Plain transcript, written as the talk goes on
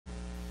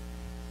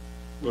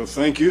Well,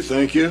 thank you,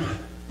 thank you.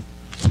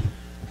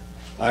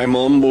 I'm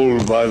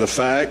humbled by the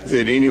fact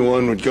that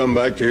anyone would come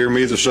back to hear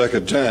me the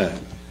second time.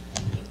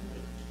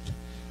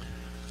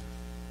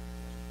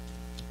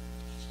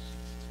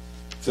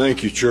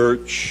 Thank you,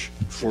 church,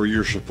 for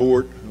your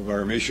support of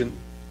our mission.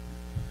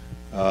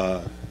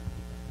 It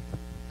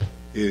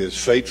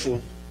is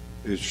faithful,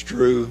 it's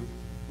true,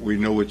 we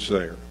know it's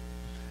there,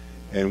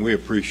 and we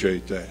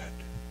appreciate that.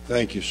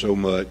 Thank you so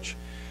much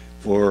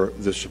for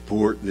the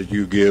support that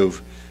you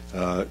give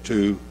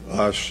to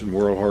us and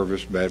World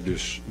Harvest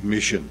Baptist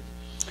Mission.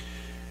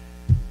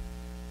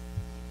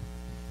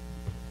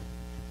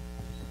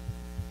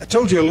 I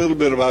told you a little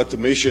bit about the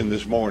mission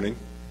this morning,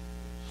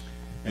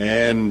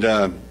 and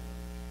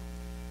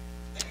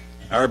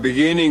our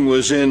beginning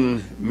was in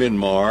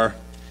Myanmar,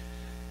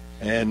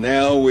 and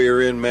now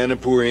we're in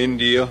Manipur,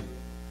 India,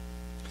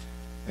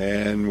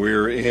 and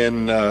we're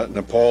in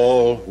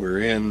Nepal,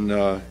 we're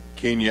in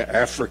Kenya,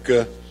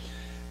 Africa,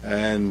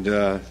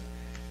 and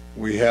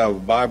we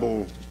have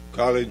Bible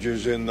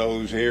colleges in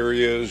those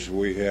areas.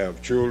 We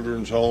have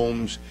children's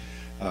homes.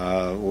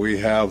 We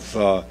have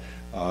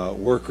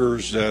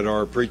workers that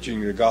are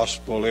preaching the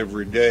gospel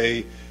every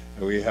day.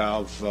 We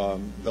have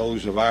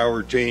those of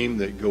our team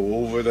that go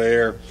over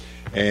there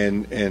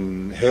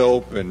and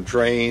help and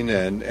train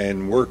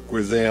and work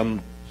with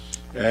them.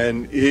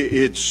 And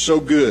it's so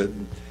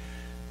good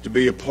to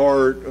be a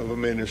part of a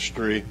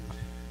ministry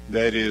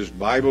that is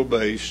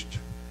Bible-based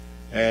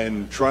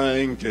and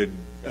trying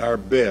our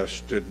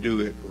best to do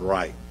it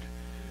right.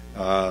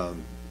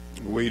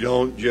 We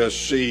don't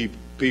just see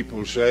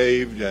people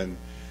saved and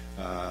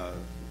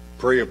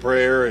pray a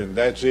prayer and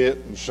that's it,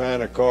 and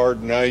sign a card,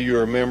 and now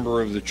you're a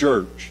member of the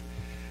church.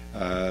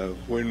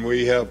 When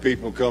we have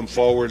people come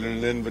forward in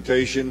an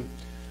invitation,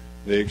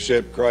 they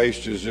accept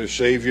Christ as their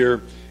Savior,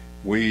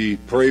 we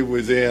pray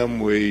with them,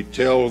 we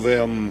tell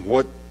them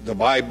what the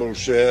Bible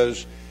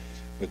says,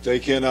 but they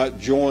cannot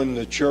join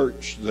the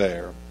church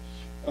there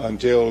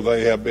until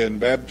they have been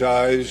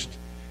baptized,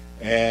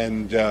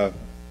 and then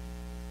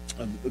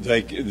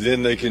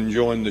they can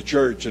join the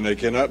church. And they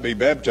cannot be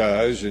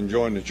baptized and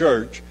join the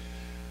church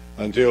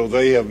until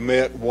they have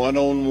met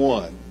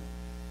one-on-one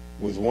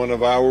with one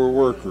of our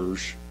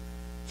workers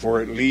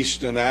for at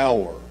least an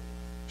hour,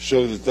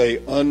 so that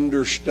they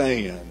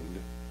understand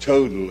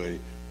totally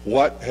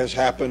what has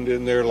happened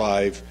in their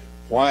life,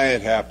 why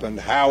it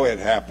happened, how it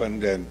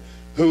happened, and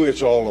who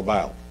it's all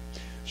about.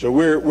 So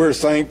we're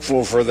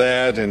thankful for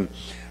that. And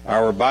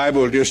our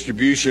Bible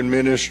distribution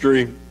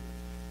ministry,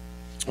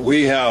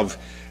 we have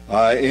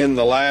in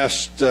the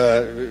last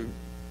 4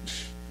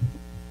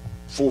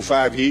 or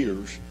 5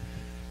 years,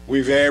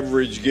 we've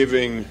averaged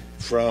giving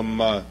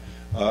from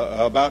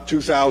about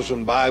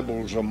 2,000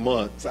 Bibles a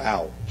month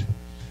out.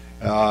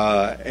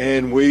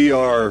 And we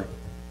are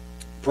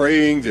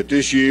praying that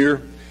this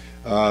year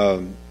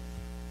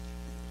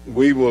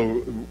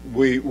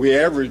we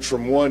average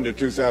from 1 to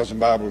 2,000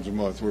 Bibles a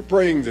month. We're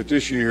praying that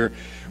this year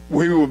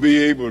we will be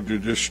able to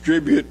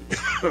distribute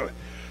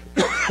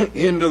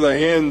into the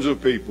hands of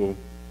people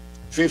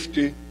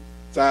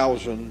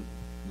 50,000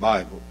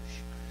 Bibles.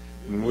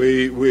 And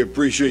we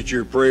appreciate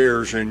your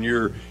prayers and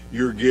your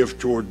gift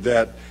toward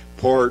that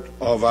part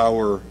of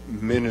our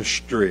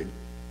ministry.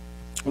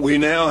 We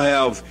now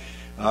have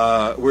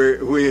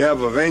we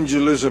have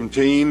evangelism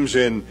teams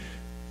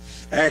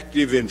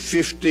active in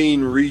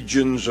 15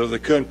 regions of the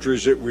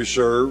countries that we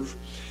serve.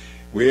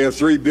 We have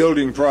 3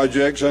 building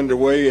projects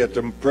underway at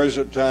the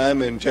present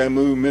time in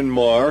Tammu,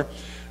 Myanmar,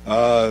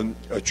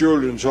 a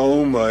children's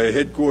home, a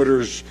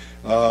headquarters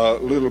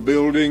little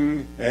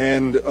building,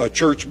 and a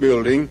church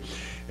building,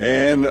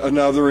 and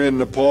another in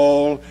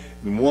Nepal,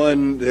 and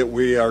one that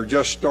we are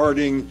just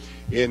starting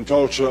in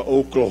Tulsa,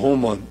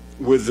 Oklahoma,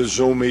 with the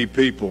Zomi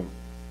people.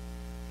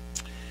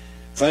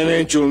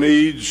 Financial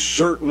needs,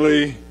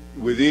 certainly,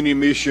 with any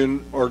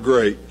mission are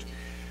great.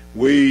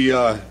 We,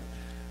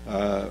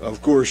 of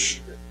course,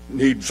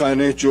 need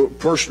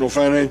personal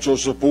financial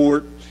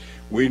support.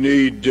 We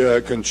need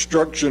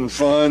construction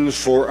funds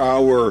for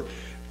our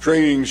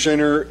training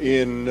center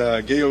in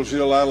Gales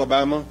Hill,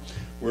 Alabama,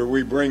 where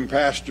we bring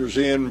pastors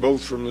in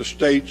both from the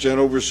states and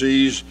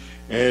overseas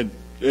and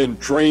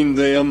train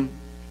them.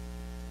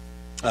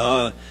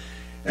 And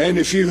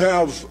if you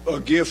have a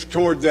gift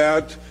toward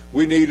that,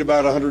 we need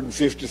about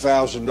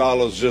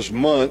 $150,000 this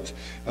month,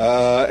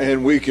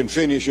 and we can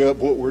finish up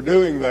what we're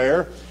doing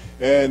there.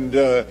 And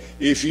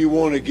if you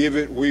want to give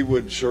it, we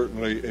would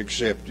certainly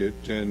accept it.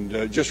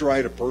 And just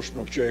write a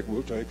personal check.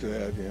 We'll take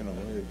that. You know.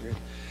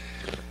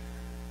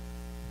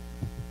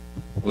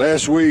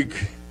 Last week,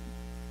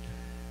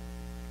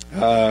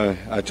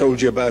 I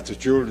told you about the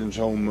children's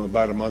home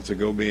about a month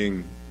ago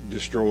being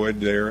destroyed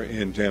there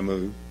in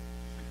Tammu.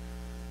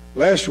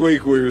 Last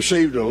week, we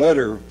received a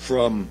letter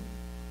from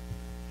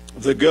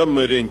the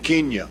government in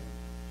Kenya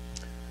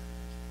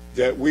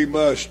that we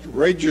must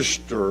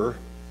register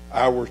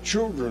our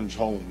children's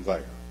home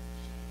there.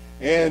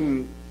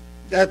 And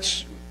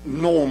that's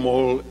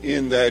normal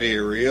in that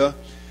area.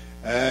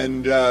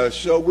 And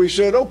so we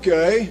said,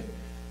 okay,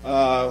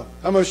 how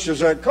much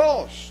does that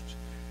cost?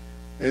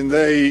 and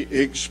they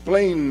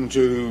explained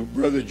to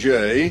Brother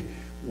Jay,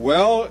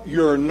 well,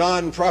 you're a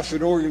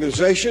non-profit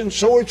organization,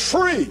 so it's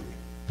free.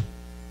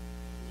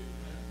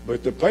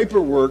 But the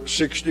paperwork's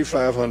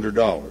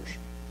 $6,500.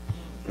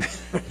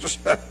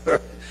 So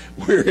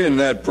we're in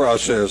that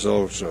process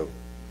also.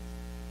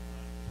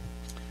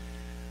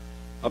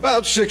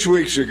 About 6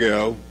 weeks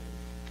ago,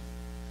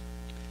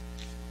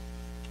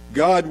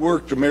 God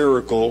worked a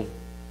miracle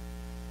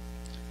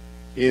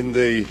in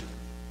the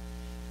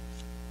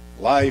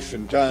life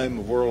and time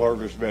of World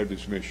Harvest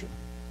Baptist Mission.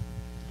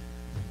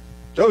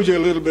 Told you a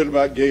little bit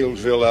about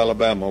Galesville,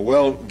 Alabama.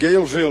 Well,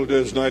 Galesville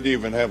does not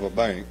even have a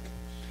bank.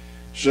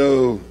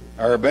 So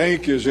our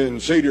bank is in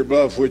Cedar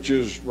Bluff, which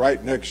is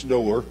right next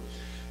door,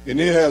 and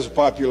it has a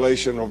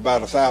population of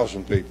about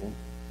 1,000 people.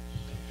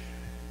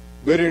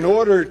 But in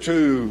order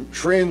to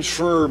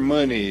transfer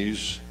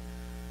monies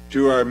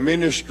to our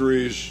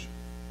ministries,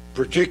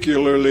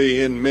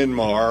 particularly in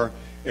Myanmar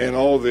and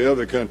all the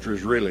other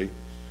countries really,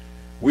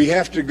 we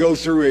have to go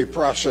through a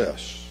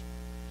process.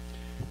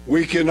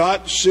 We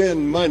cannot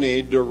send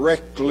money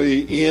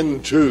directly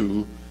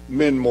into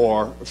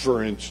Myanmar,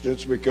 for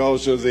instance,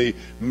 because of the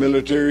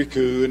military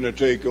coup and the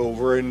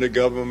takeover and the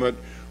government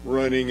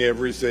running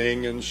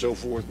everything and so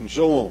forth and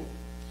so on.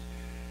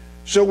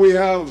 So we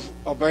have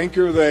a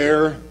banker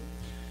there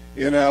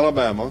in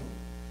Alabama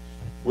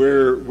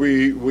where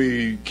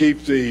we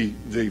keep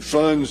the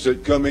funds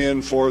that come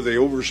in for the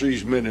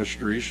overseas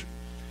ministries.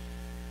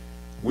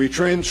 We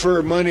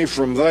transfer money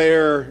from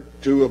there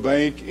to a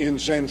bank in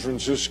San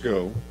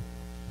Francisco.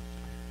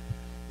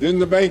 Then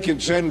the bank in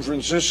San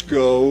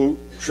Francisco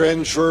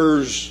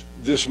transfers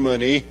this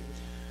money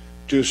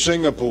to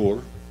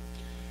Singapore.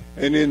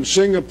 And in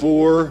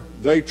Singapore,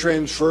 they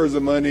transfer the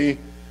money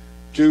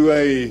to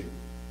a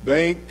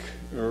bank,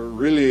 or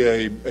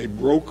really a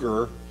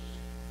broker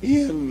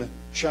in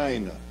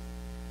China,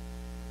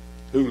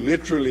 who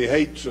literally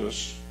hates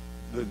us,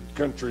 the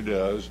country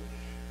does,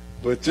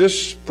 but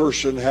this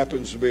person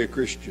happens to be a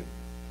Christian.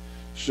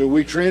 So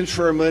we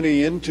transfer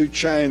money into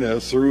China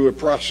through a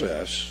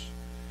process,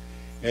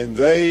 and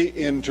they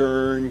in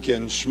turn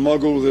can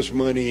smuggle this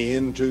money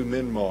into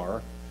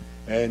Myanmar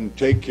and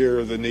take care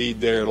of the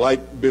need there,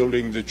 like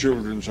building the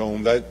children's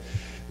home. That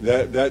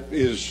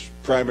is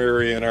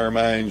primary in our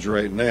minds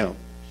right now.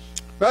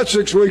 About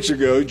 6 weeks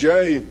ago,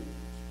 Jay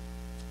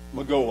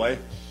McGoy,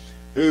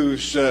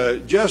 who's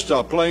just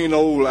a plain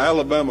old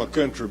Alabama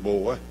country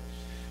boy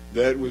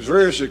that was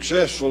very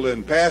successful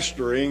in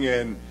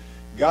pastoring, and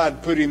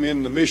God put him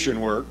in the mission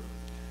work.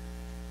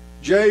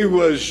 Jay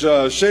was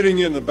sitting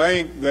in the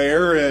bank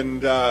there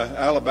in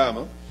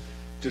Alabama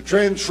to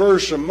transfer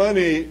some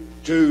money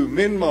to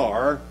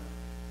Myanmar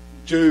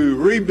to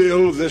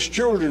rebuild this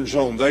children's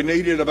home. They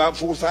needed about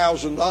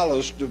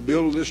 $4,000 to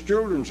build this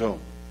children's home.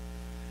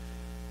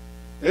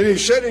 And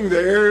he's sitting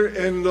there,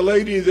 and the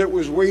lady that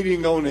was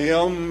waiting on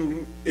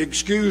him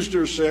excused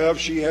herself.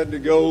 She had to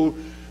go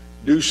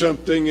do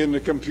something in the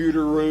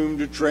computer room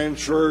to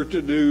transfer,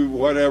 to do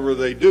whatever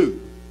they do.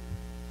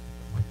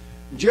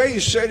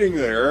 Jay's sitting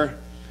there,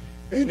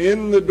 and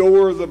in the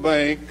door of the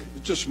bank,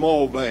 it's a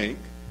small bank,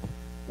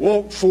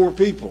 walked 4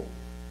 people,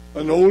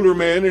 an older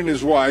man and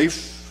his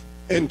wife,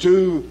 and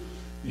 2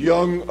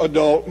 young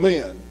adult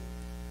men.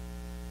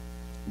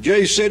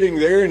 Jay's sitting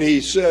there, and he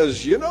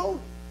says, you know,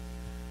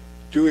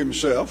 to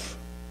himself,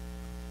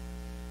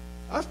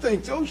 I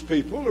think those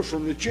people are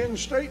from the Chin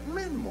State in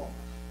Myanmar.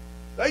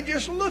 They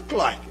just look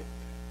like it.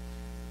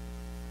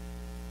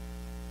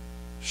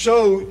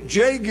 So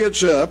Jay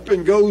gets up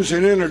and goes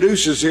and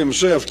introduces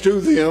himself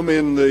to them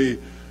in the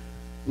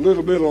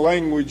little bit of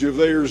language of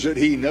theirs that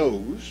he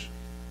knows.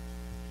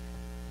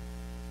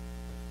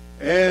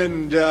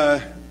 And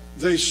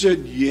they said,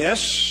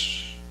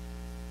 yes,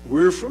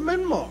 we're from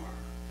Myanmar.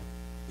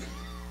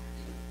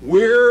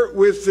 We're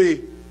with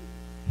the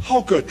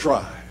Hakka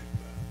tribe.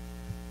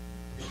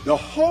 The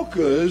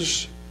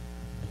Hakkas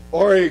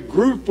are a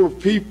group of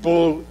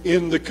people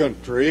in the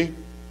country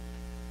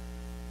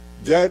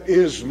that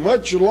is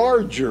much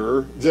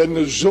larger than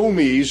the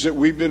Zomies that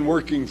we've been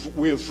working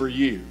with for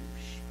years.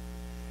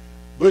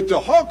 But the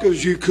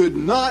Hakkas, you could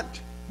not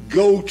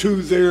go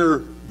to their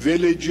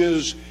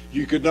villages,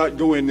 you could not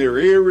go in their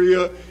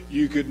area,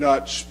 you could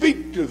not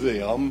speak to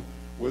them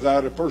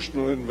without a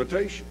personal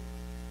invitation.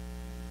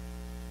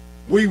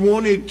 We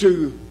wanted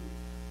to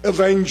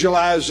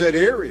evangelize that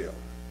area.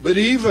 But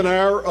even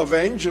our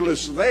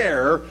evangelists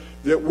there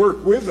that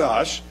work with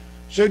us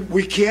said,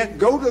 we can't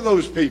go to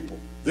those people.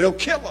 They'll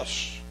kill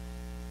us.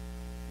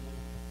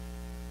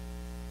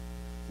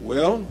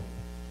 Well,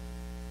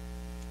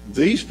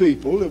 these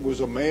people, it was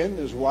a man,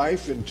 his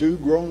wife, and 2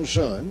 grown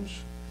sons,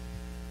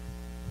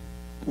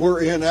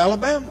 were in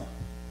Alabama.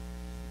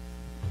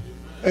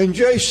 And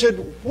Jay said,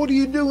 what are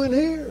you doing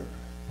here?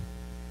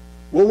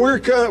 Well,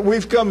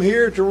 we've come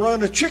here to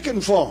run a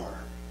chicken farm.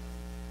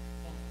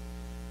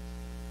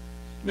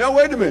 Now,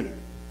 wait a minute.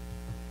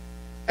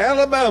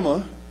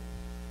 Alabama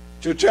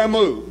to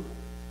Tamu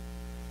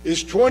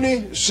is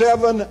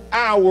 27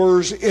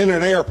 hours in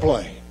an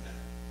airplane.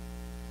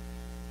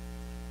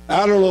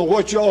 I don't know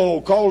what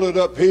y'all call it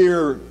up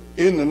here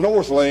in the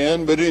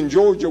Northland, but in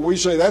Georgia we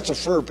say that's a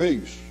fur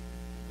piece.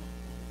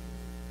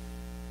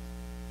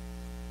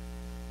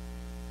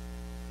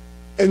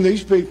 And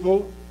these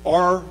people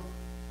are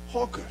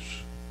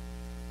hawkers.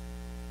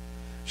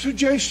 So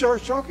Jay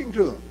starts talking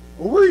to them.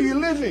 Well, where are you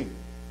living?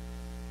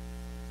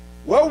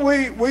 Well,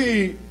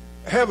 we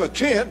have a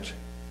tent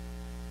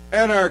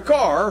and our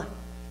car,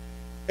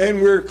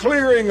 and we're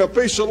clearing a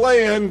piece of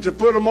land to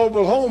put a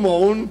mobile home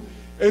on,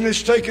 and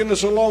it's taken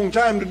us a long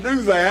time to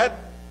do that.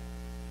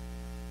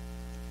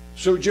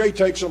 So Jay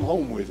takes them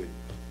home with him.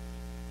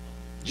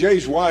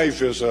 Jay's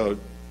wife is a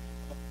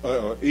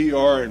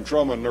ER and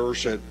trauma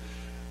nurse at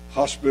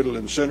hospital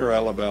in Center,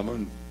 Alabama,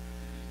 and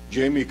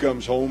Jamie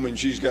comes home and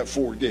she's got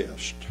 4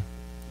 guests.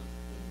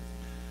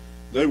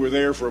 They were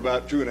there for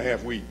about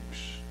 2.5 weeks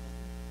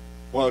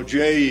while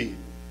Jay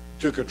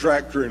took a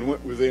tractor and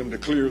went with them to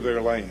clear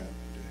their land,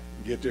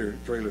 get their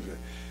trailers.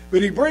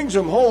 But he brings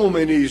them home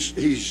and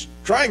he's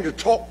trying to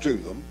talk to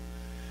them,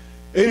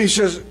 and he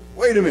says,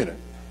 wait a minute,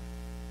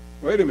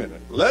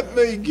 let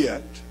me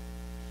get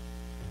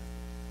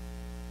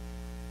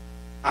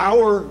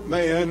our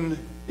man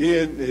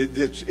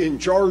that's in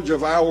charge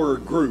of our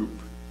group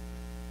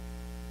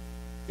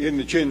in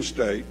the Chin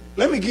State,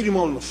 let me get him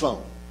on the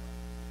phone.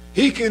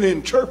 He can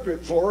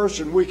interpret for us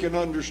and we can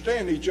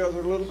understand each other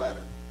a little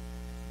better.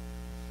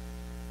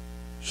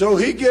 So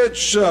he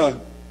gets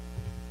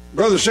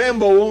Brother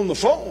Sambo on the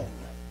phone,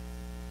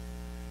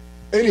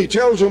 and he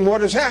tells him what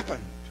has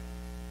happened.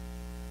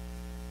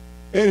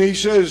 And he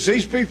says,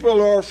 these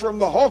people are from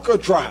the Hawker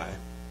tribe.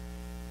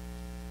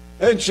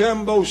 And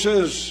Sambo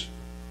says,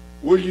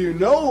 well, you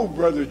know,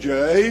 Brother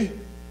Jay,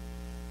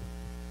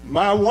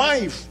 my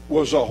wife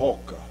was a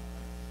Hawker.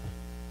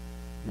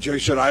 Jay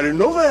said, I didn't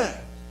know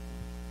that.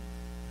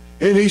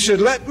 And he said,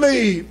 let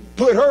me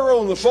put her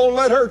on the phone,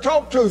 let her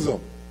talk to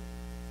them.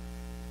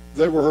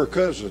 They were her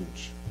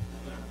cousins.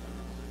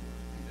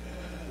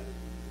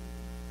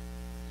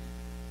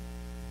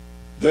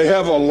 They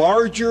have a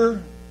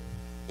larger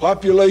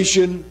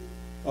population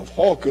of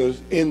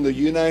Hawkers in the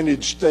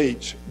United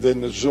States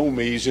than the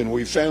Zomies, and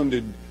we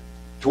founded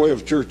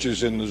 12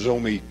 churches in the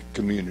Zomi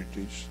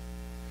communities.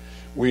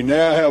 We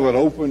now have an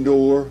open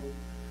door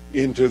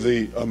into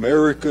the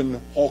American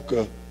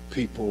Hawker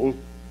people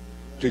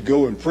to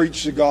go and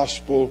preach the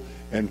gospel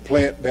and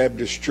plant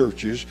Baptist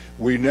churches.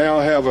 We now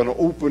have an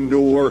open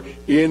door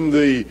in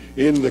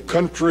the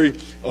country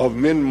of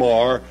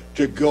Myanmar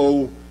to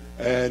go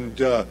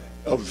and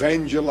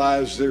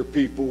evangelize their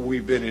people.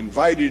 We've been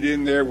invited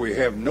in there. We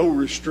have no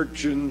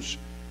restrictions.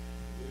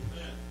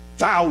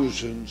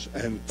 Thousands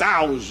and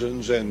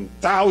thousands and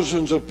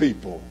thousands of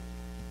people,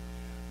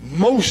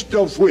 most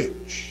of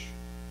which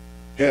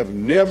have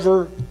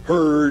never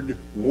heard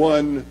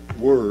one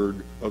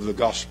word of the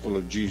gospel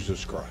of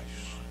Jesus Christ.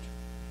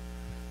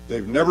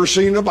 They've never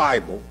seen a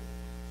Bible.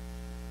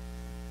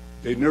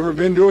 They've never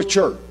been to a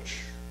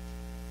church.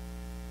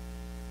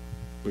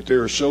 But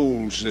there are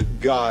souls that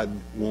God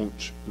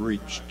wants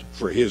reached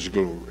for His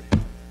glory.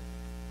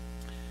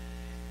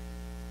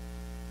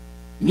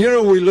 You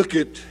know, we look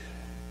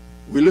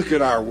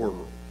at our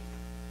world.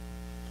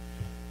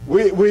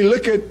 We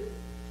look at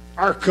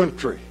our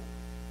country.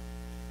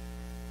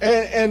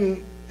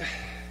 And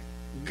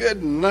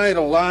good night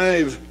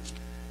alive,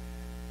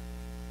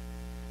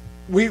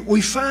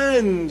 we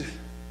find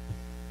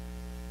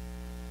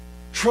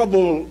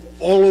trouble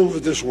all over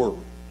this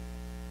world.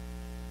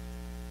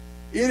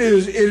 It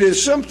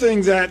is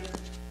something that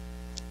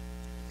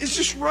is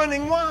just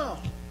running wild.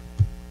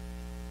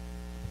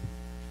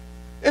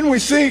 And we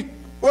think,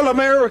 well,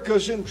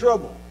 America's in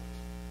trouble.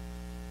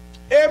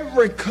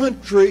 Every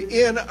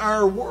country in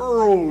our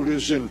world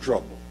is in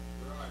trouble.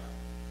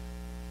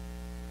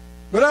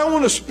 But I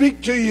want to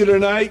speak to you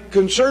tonight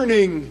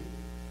concerning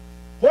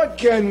what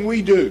can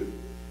we do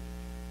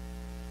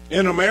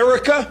in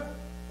America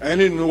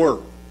and in the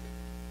world.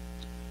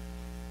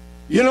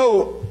 You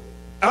know,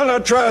 I'll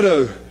not try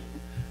to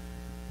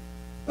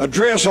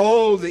address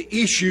all the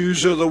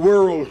issues of the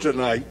world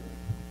tonight,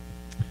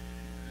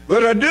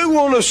 but I do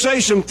want to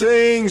say some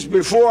things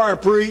before I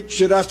preach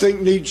that I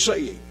think need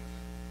saying.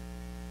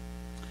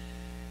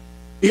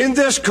 In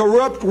this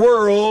corrupt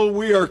world,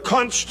 we are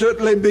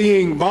constantly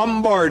being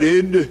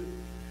bombarded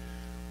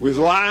with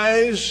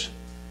lies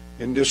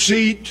and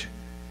deceit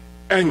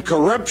and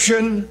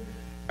corruption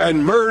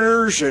and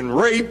murders and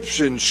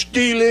rapes and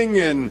stealing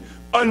and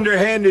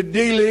underhanded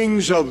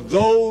dealings of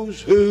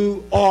those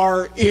who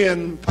are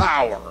in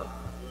power.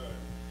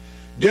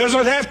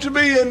 Doesn't have to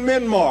be in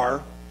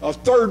Myanmar, a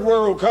third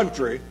world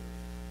country.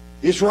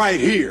 It's right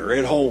here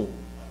at home.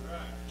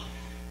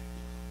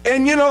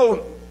 And you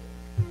know,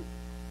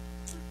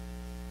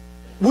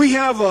 we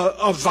have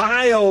a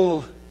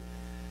vile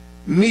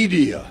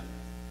media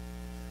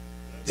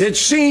that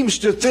seems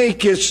to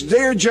think it's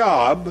their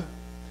job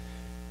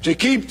to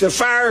keep the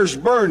fires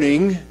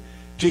burning,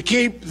 to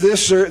keep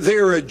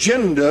their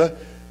agenda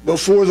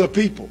before the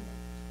people.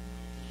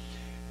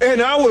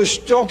 And I was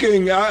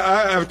talking,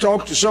 I've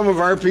talked to some of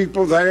our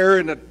people there,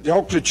 and I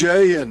talked to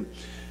Jay, and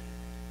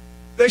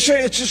They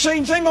say it's the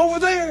same thing over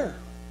there.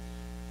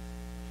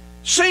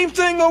 Same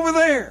thing over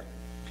there.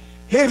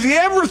 Have you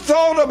ever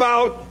thought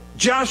about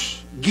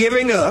just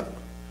giving up?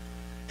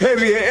 Have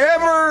you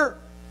ever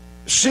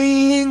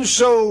been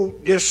so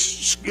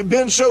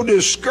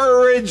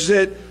discouraged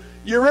that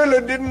you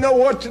really didn't know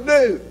what to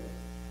do?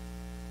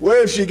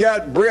 Well, if you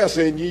got breath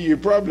in you,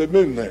 you've probably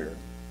been there.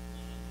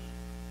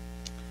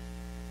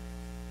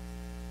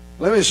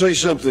 Let me say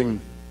something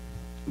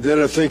that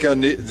I think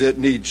that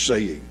needs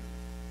saying.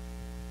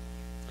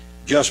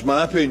 Just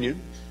my opinion,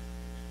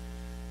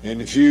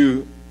 and if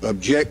you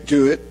object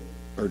to it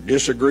or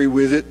disagree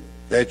with it,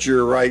 that's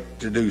your right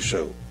to do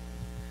so.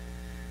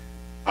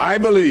 I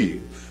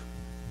believe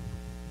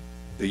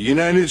the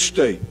United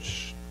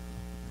States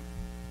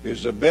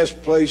is the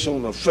best place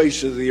on the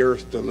face of the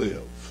earth to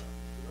live.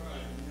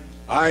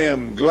 I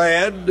am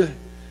glad,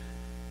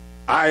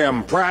 I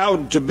am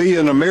proud to be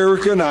an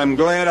American. I'm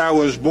glad I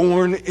was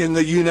born in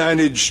the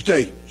United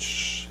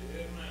States.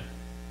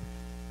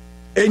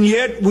 And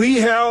yet we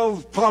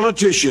have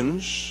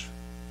politicians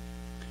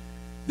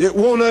that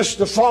want us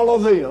to follow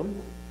them,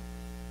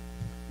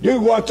 do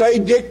what they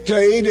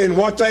dictate and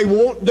what they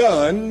want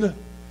done,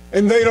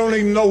 and they don't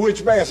even know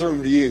which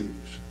bathroom to use.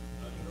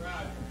 That's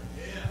right.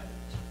 Yeah.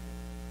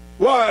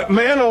 Well,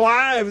 man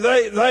alive,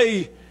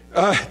 they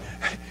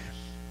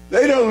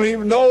don't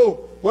even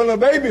know when a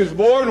baby's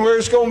born where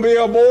it's going to be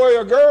a boy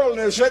or girl, and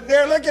they're sitting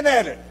there looking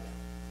at it.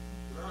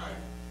 Right.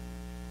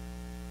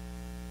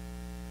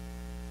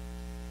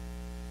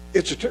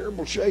 It's a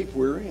terrible shape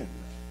we're in.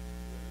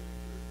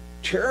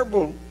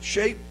 Terrible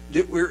shape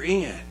that we're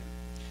in.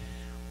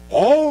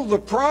 All the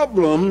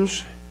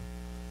problems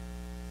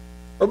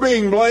are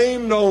being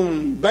blamed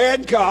on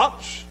bad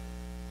cops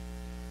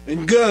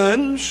and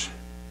guns.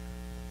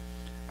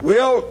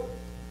 Well,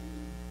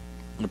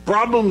 the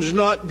problem's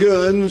not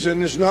guns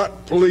and it's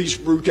not police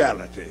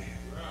brutality.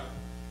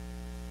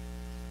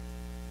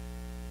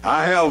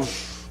 I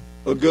have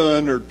a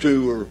gun or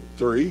two or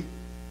three,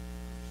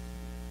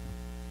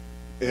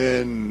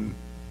 and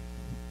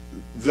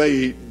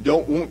they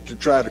don't want to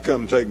try to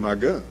come take my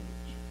guns.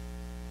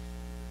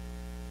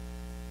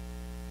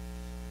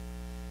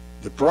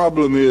 The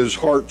problem is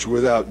hearts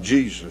without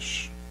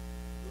Jesus.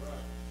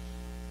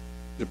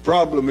 The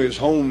problem is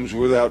homes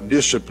without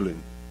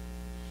discipline.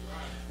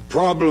 The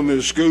problem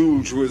is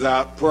schools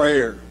without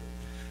prayer.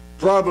 The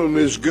problem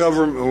is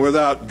government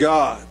without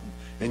God,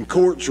 and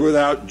courts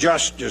without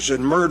justice,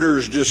 and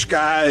murders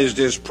disguised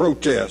as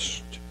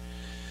protest,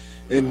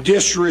 and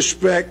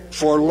disrespect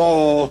for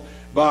law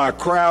by a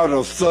crowd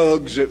of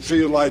thugs that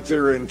feel like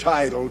they're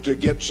entitled to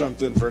get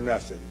something for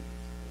nothing.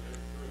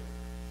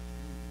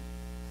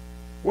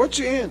 What's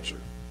the answer?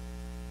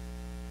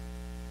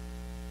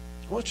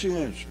 What's the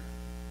answer?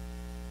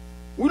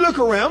 We look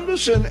around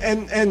us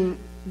and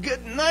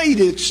good night,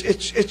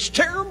 it's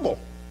terrible.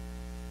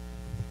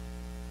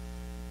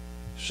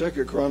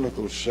 2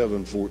 Chronicles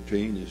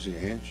 7:14 is the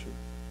answer.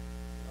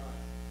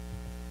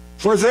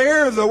 For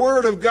there the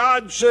word of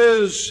God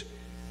says,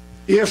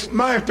 if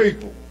my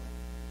people,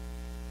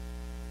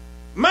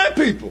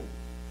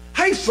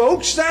 hey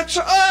folks, that's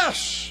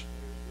us.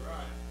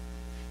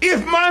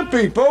 If my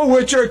people,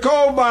 which are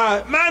called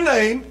by my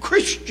name,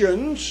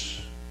 Christians,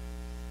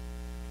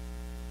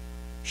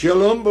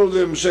 shall humble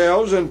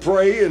themselves and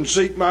pray and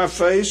seek my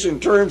face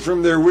and turn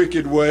from their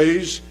wicked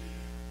ways,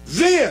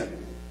 then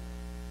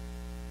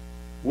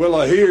will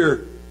I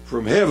hear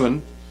from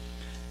heaven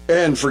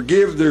and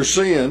forgive their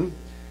sin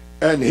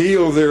and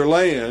heal their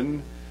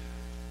land.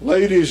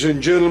 Ladies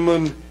and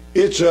gentlemen,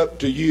 it's up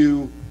to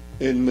you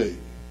and me.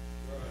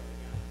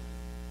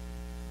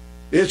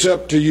 It's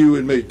up to you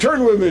and me.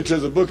 Turn with me to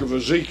the book of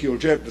Ezekiel,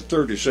 chapter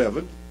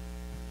 37.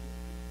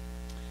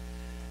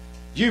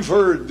 You've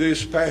heard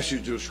this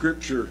passage of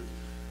Scripture,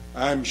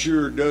 I'm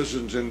sure,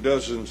 dozens and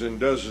dozens and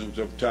dozens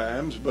of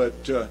times,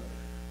 but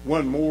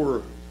one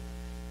more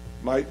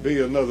might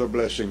be another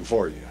blessing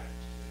for you.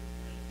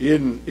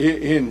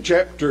 In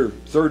chapter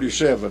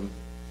 37,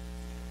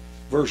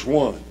 verse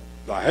 1,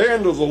 the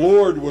hand of the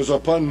Lord was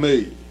upon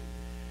me,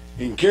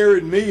 and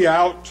carried me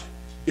out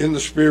in the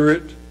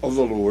spirit of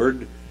the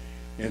Lord,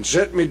 and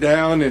set me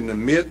down in the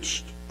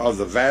midst of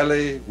the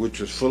valley which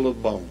was full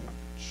of bones.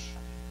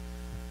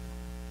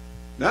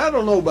 Now, I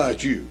don't know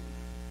about you,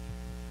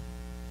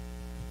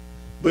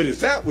 but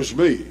if that was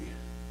me,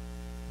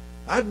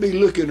 I'd be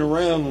looking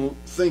around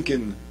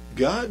thinking,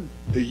 God,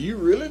 do you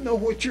really know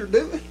what you're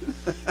doing?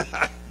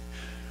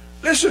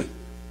 Listen,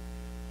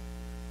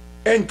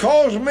 and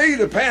cause me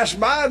to pass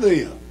by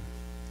them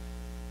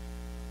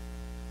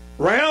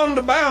round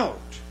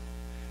about.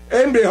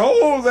 And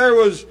behold, there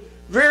was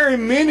very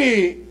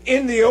many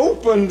in the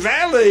open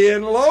valley,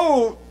 and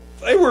lo,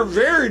 they were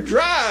very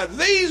dry.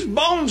 These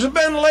bones have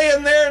been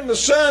laying there in the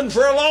sun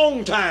for a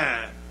long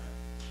time.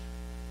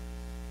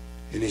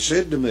 And he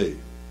said to me,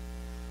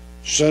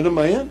 Son of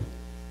man,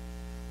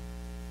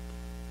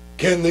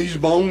 can these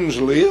bones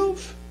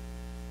live?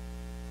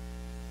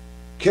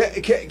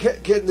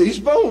 Can these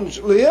bones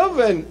live?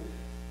 And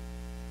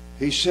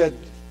he said,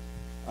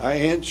 I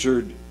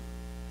answered,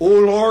 O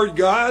Lord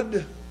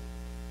God,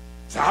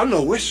 thou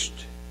knowest.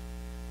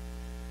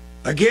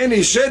 Again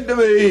he said to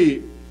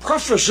me,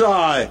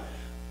 prophesy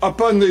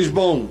upon these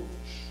bones,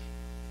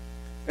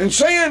 and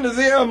say unto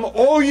them,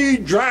 O ye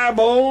dry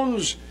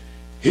bones,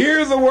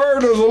 hear the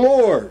word of the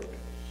Lord.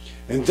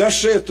 And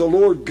thus saith the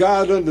Lord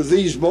God unto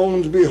these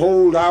bones,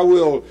 behold, I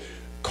will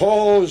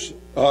cause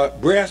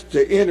breath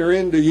to enter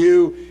into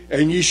you,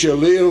 and ye shall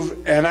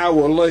live, and I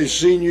will lay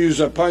sinews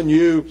upon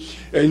you,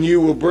 and you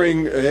will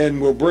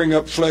bring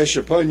up flesh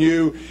upon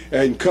you,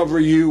 and cover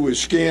you with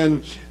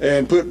skin,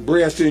 and put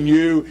breath in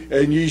you,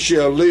 and ye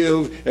shall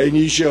live, and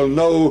ye shall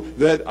know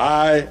that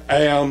I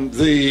am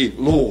the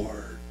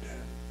Lord.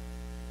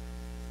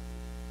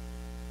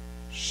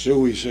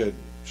 So he said,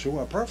 so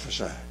I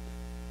prophesied.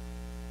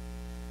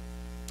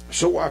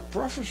 So I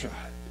prophesied.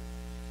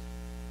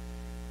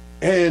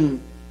 And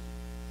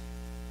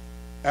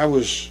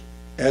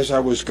as I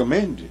was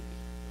commanded.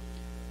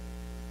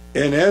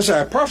 And as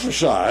I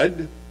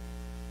prophesied,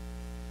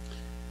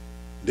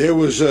 there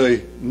was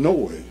a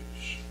noise.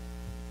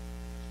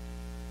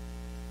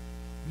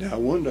 Now I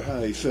wonder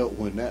how he felt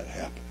when that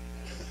happened.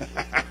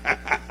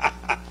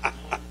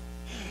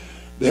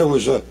 There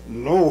was a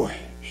noise.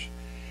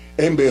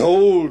 And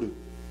behold,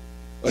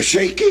 a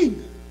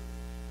shaking.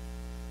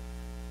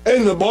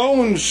 And the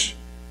bones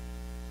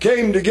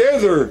came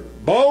together,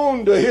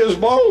 bone to his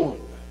bone.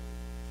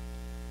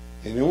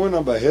 And when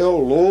I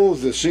beheld, lo,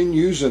 the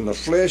sinews and the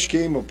flesh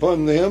came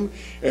upon them,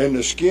 and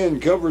the skin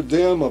covered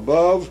them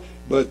above,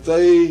 but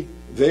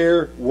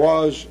there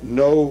was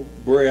no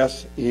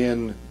breath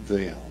in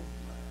them.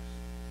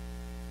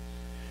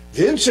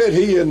 Then said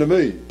he unto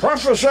me,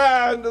 prophesy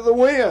unto the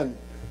wind.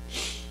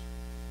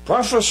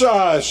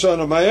 Prophesy, son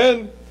of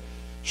man.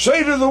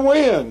 Say to the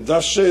wind,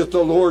 thus saith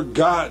the Lord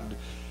God,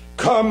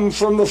 come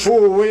from the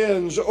four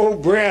winds, O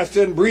breath,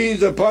 and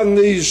breathe upon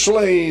these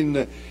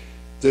slain,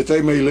 that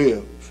they may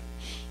live.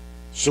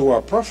 So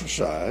I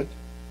prophesied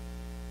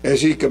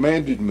as he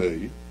commanded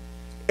me,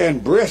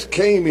 and breath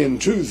came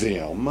into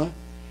them,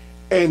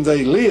 and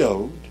they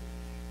lived,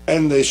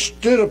 and they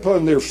stood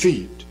upon their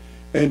feet,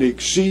 an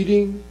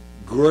exceeding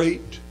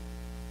great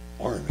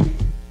army.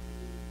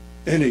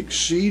 An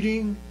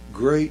exceeding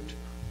great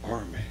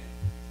army.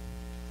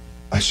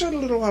 I said a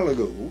little while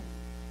ago,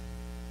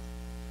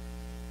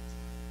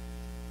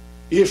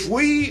 if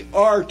we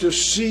are to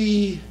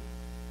see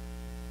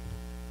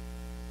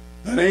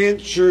an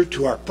answer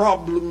to our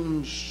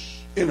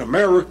problems in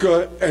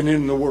America and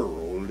in the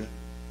world,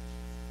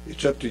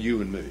 it's up to you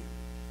and me.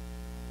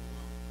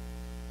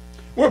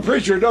 Well,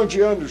 preacher, don't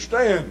you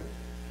understand?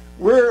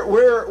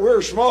 We're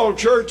a small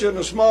church in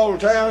a small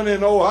town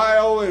in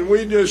Ohio, and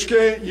we just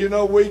can't,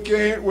 we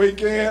can't,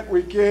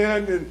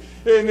 and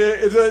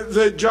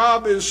the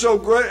job is so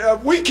great.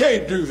 We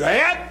can't do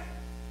that.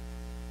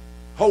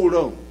 Hold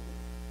on.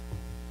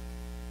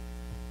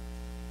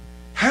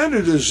 How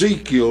did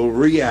Ezekiel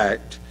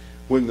react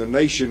when the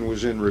nation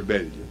was in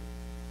rebellion?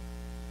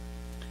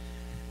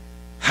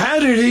 How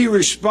did he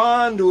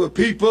respond to a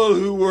people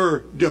who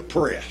were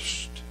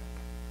depressed?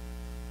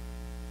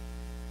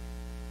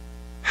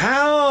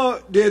 How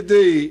did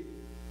the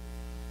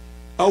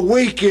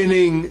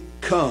awakening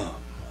come?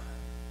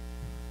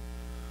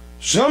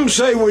 Some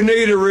say we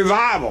need a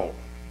revival.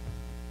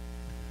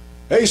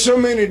 There's so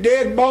many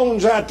dead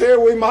bones out there,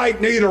 we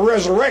might need a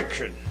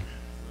resurrection.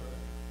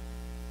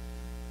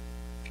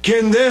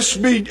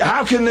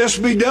 How can this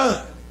be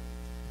done?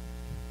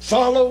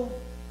 Follow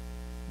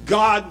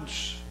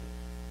God's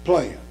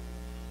plan.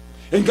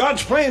 And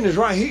God's plan is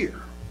right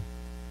here.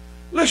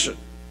 Listen.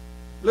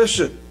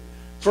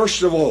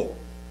 First of all,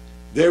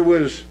 there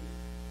was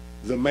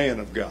the man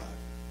of God.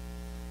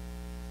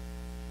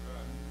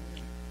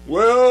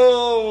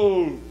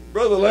 Well,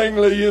 Brother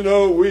Langley,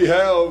 we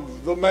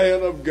have the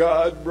man of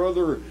God.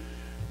 Brother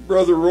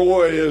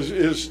Roy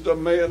is the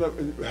man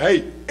of...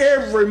 Hey,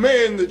 every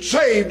man that's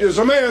saved is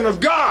a man of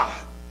God.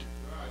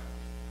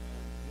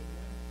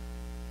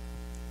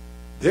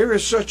 There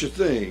is such a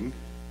thing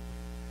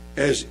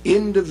as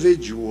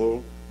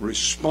individual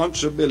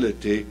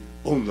responsibility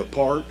on the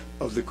part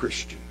of the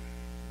Christian.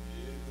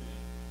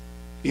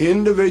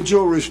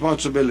 Individual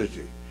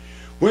responsibility.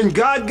 When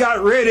God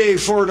got ready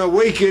for an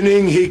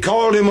awakening, he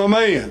called him a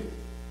man.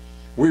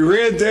 We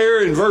read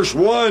there in verse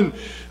 1,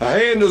 the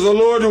hand of the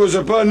Lord was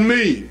upon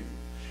me,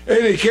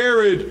 and he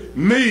carried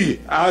me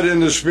out in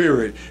the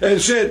spirit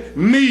and set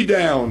me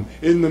down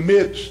in the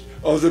midst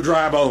of the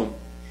dry bones.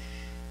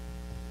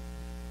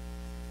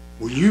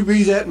 Will you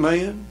be that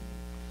man?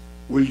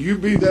 Will you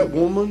be that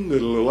woman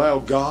that will allow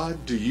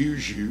God to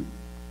use you?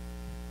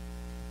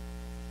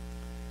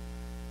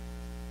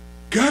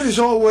 God has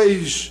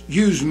always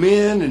used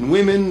men and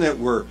women that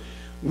were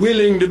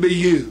willing to be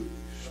used.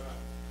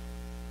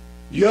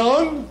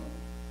 Young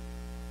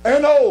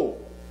and old.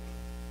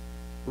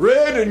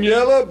 Red and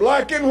yellow,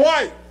 black and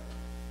white.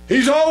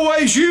 He's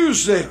always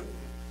used them.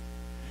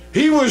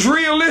 He was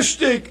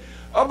realistic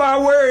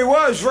about where he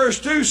was. Verse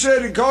 2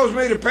 said, he caused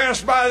me to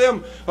pass by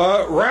them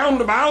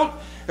round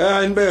about,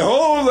 and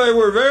behold, there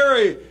were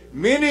very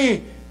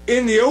many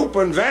in the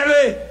open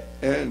valley,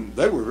 and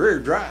they were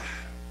very dry.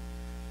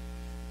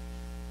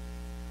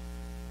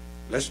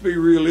 Let's be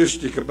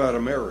realistic about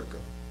America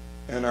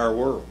and our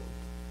world.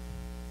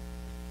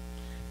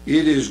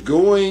 It is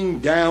going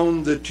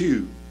down the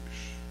tubes.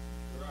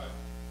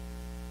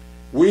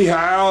 We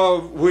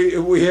have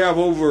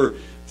over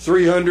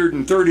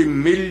 330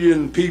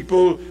 million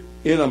people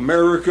in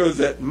America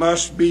that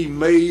must be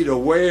made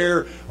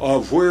aware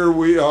of where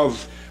we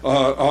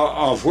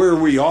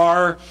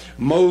are.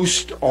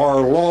 Most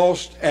are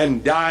lost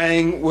and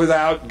dying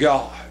without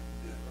God.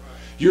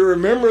 You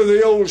remember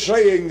the old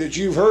saying that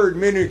you've heard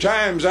many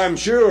times, I'm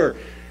sure.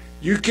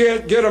 You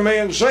can't get a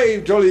man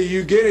saved till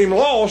you get him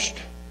lost.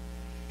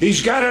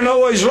 He's got to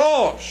know he's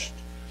lost.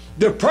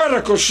 The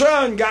prodigal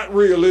son got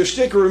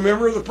realistic.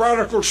 Remember the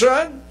prodigal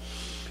son?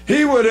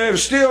 He would have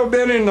still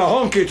been in the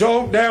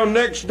honky-tonk down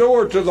next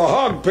door to the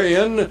hog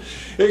pen,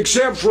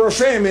 except for a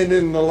famine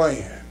in the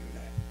land.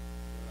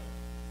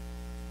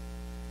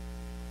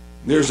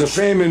 There's a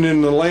famine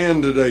in the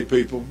land today,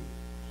 people.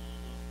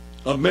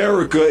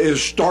 America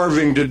is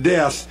starving to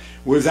death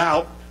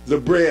without the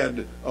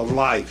bread of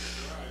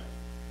life.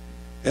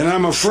 And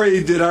I'm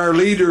afraid that our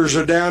leaders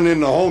are down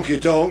in the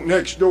honky-tonk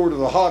next door to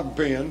the hog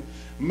pen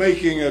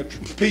making a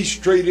peace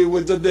treaty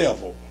with the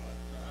devil.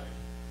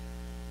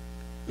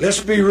 Let's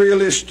be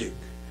realistic.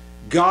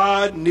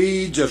 God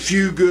needs a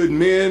few good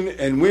men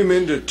and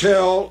women to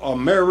tell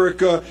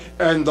America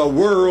and the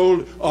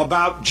world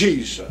about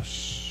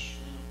Jesus.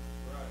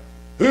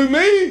 Who,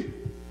 me?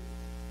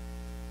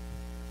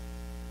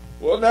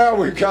 Well, now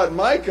we've got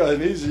Micah,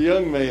 and he's a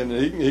young man,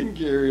 and he can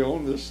carry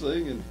on this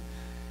thing. And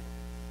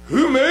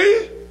who,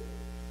 me?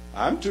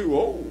 I'm too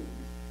old.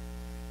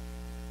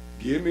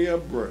 Give me a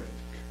break.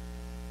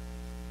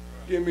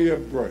 Give me a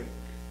break.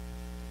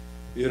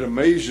 It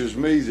amazes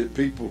me that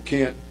people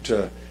can't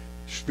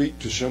speak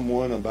to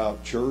someone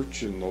about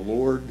church and the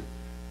Lord,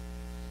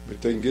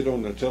 but they can get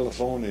on the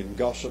telephone and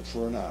gossip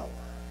for an hour.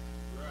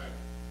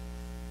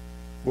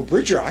 Well,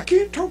 preacher, I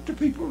can't talk to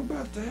people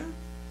about that.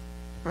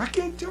 I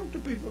can't talk to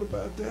people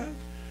about that.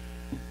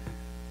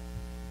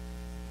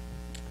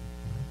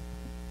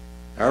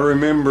 I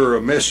remember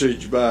a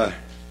message by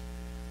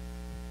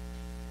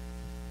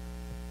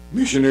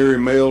Missionary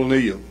Ben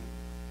Langley.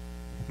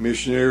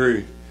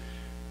 Missionary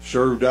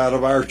served out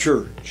of our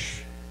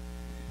church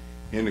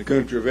in the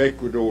country of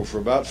Ecuador for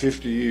about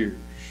 50 years.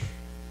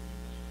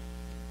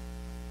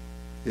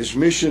 This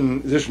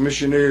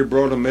missionary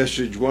brought a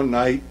message one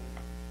night,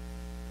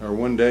 or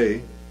one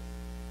day,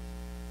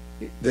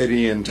 that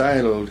he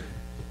entitled,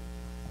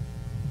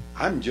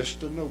 I'm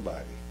just a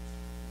nobody.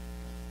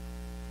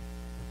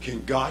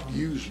 Can God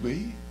use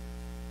me?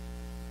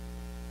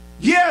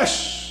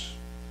 Yes!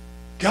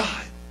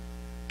 God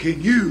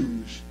can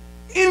use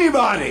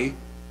anybody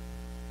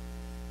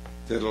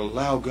that'll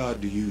allow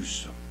God to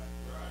use them.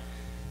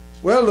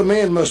 Well, the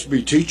man must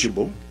be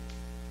teachable.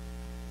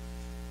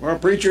 Well,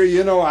 preacher,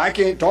 you know, I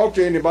can't talk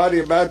to anybody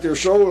about their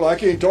soul. I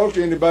can't talk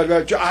to anybody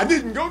about church. I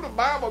didn't go to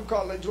Bible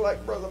college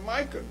like Brother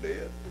Micah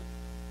did.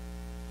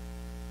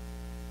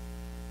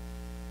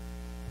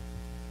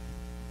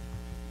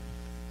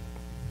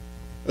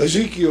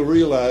 Ezekiel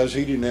realized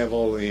he didn't have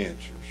all the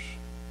answers.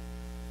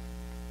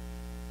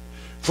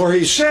 For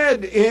he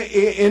said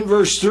in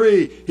verse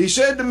 3, he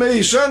said to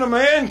me, Son of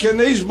man, can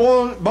these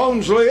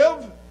bones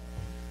live?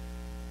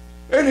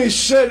 And he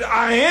said,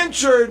 I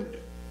answered,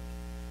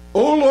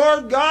 O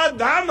Lord God,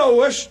 thou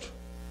knowest.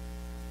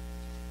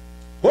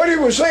 What he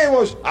was saying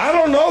was, I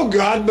don't know,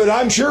 God, but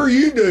I'm sure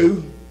you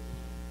do.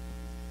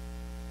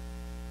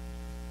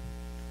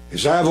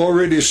 As I've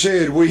already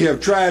said, we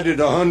have tried it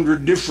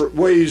 100 different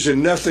ways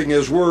and nothing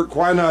has worked.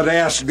 Why not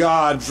ask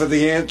God for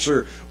the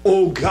answer?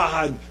 O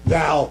God,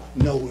 thou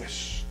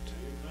knowest.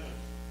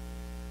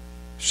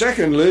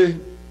 Secondly,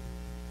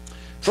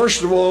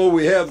 first of all,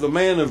 we have the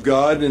man of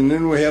God, and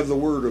then we have the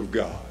word of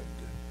God.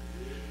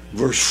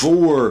 Verse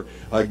 4,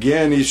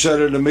 again he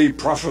said unto me,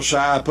 Prophesy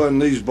upon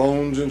these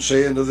bones, and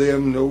say unto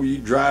them, Know ye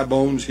dry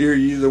bones, hear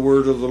ye the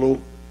word of the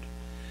Lord.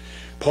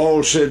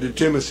 Paul said to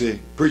Timothy,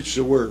 Preach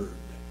the word.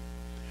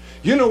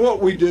 You know what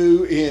we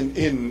do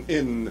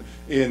in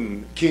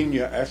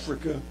Kenya,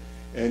 Africa,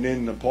 and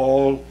in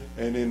Nepal,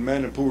 and in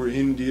Manipur,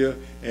 India,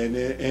 and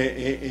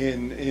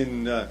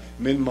in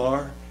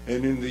Myanmar,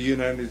 and in the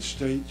United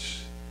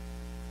States?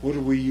 What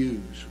do we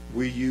use?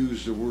 We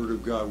use the Word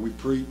of God. We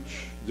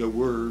preach the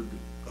Word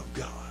of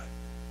God.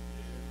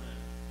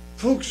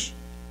 Folks,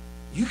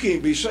 you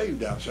can't be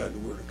saved outside the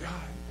Word of God.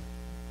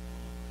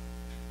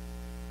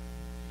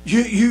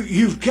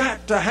 You've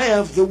got to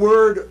have the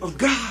Word of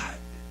God.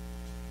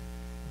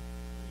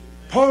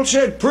 Paul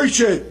said, preach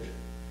it.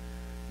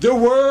 The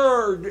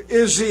Word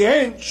is the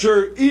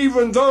answer,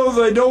 even though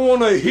they don't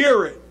want to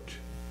hear it.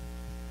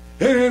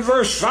 And in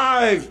verse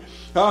 5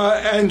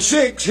 and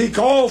 6, he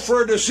called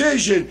for a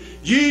decision.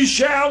 Ye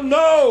shall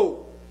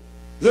know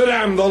that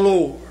I'm the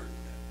Lord.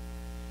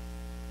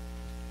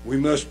 We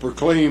must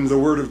proclaim the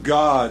Word of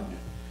God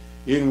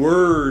in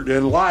word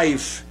and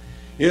life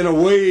in a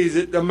way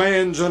that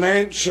demands an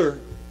answer.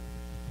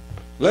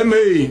 Let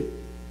me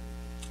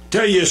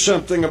Tell you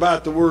something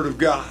about the Word of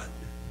God.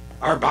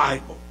 Our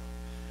Bible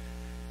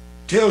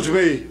tells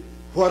me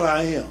what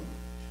I am.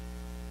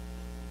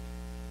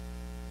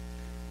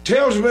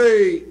 Tells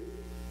me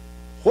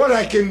what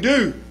I can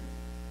do.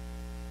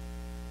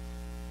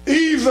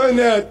 Even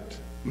at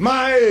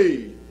my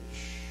age.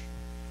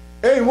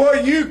 And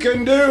what you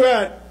can do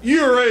at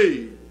your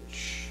age.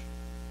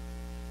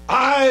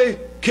 I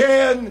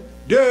can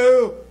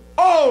do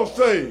all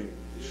things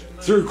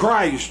through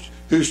Christ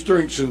who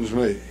strengthens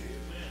me.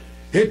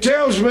 It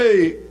tells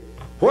me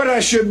what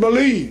I should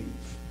believe.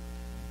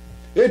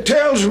 It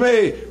tells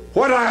me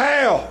what I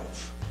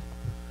have.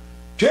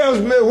 Tells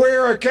me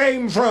where I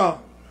came from.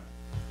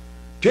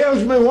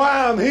 Tells me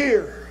why I'm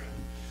here.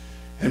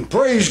 And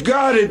praise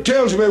God, it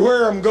tells me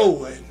where I'm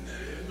going.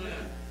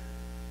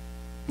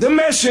 The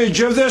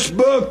message of this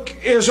book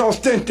is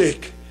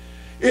authentic.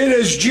 It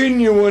is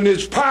genuine,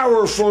 it's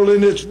powerful,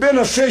 and it's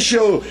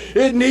beneficial.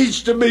 It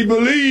needs to be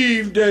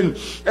believed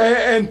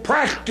and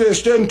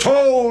practiced and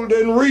told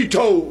and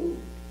retold.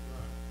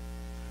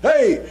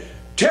 Hey,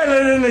 tell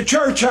it in the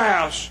church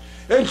house,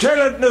 and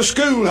tell it in the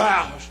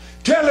schoolhouse.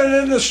 Tell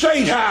it in the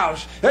state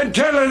house, and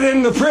tell it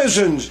in the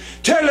prisons.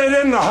 Tell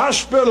it in the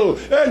hospital,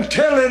 and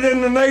tell it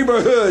in the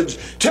neighborhoods.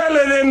 Tell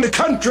it in the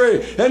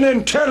country, and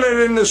then tell it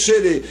in the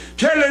city.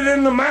 Tell it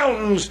in the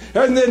mountains,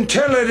 and then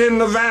tell it in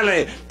the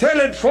valley. Tell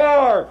it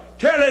far,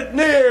 tell it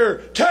near,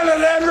 tell it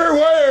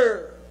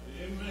everywhere.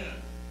 Amen.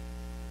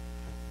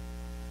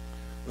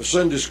 A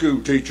Sunday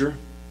school teacher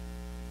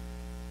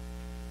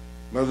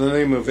by the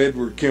name of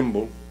Edward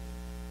Kimball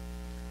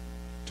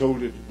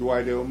told it to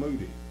Dwight L.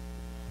 Moody,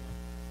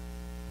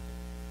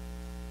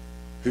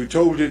 who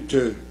told it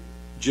to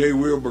J.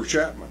 Wilbur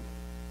Chapman,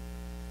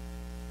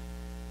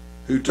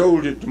 who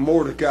told it to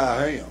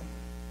Mordecai Ham,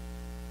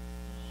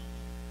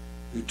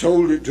 who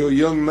told it to a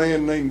young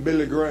man named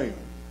Billy Graham,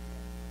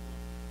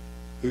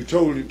 who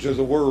told it to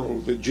the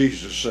world that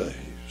Jesus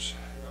saves.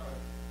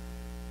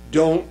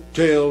 Don't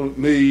tell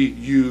me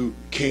you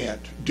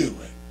can't do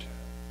it.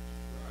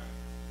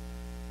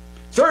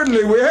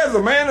 Thirdly, we have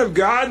the man of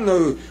God and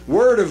the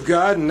Word of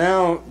God, and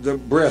now the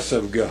breath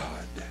of God.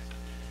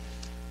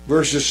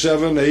 Verses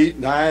 7, 8,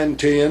 9,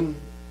 10.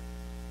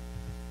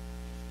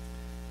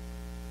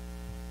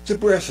 The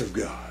breath of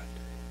God.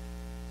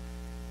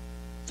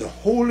 The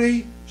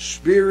Holy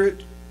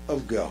Spirit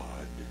of God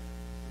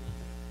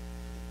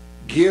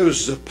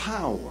gives the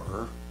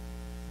power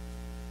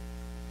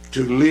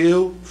to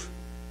live,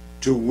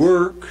 to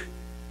work,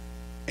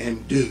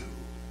 and do.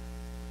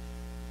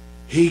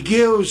 He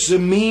gives the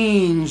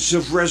means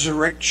of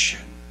resurrection.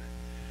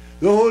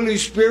 The Holy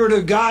Spirit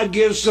of God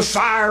gives the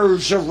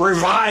fires of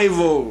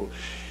revival.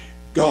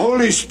 The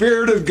Holy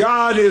Spirit of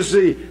God is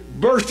the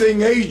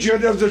birthing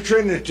agent of the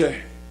Trinity.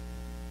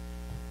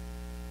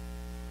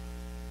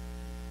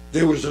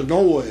 There was a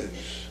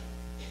noise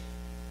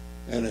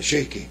and a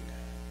shaking.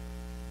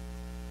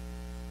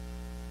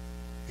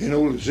 And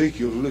old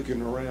Ezekiel's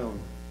looking around.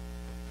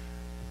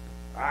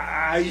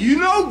 You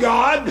know,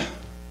 God.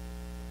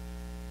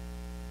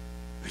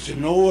 There's a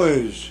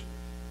noise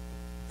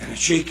and a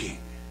shaking.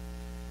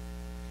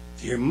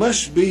 There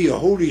must be a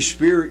Holy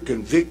Spirit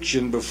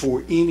conviction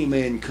before any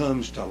man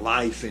comes to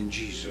life in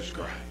Jesus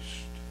Christ.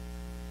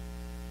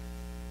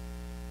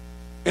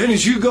 And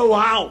as you go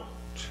out,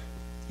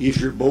 if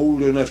you're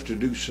bold enough to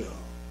do so,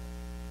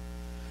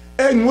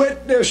 and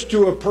witness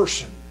to a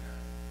person,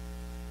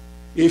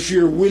 if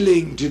you're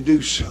willing to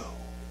do so,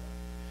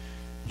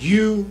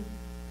 you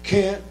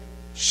can't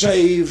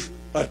save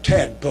a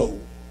tadpole.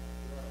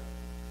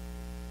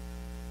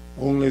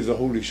 Only the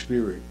Holy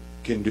Spirit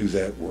can do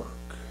that work.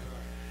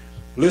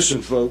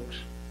 Listen, folks,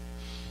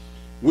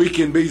 we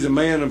can be the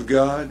man of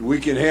God,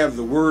 we can have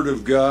the Word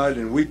of God,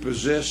 and we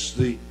possess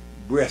the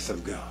breath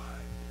of God.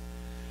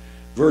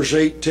 Verse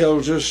 8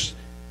 tells us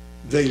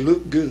they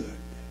look good.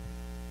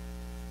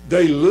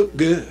 They look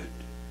good.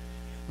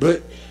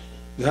 But,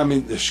 I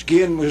mean, the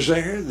skin was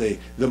there,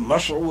 the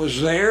muscle was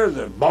there,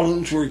 the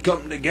bones were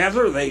coming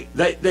together, they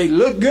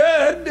look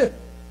good,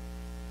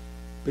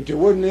 but there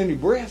wasn't any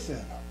breath in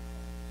them.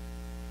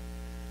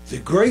 The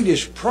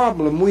greatest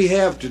problem we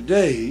have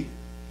today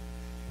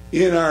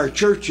in our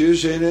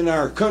churches and in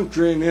our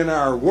country and in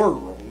our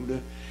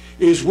world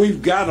is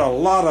we've got a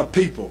lot of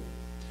people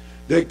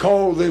that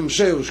call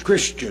themselves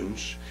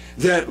Christians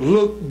that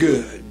look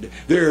good.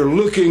 They're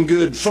looking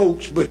good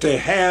folks, but they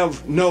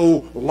have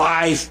no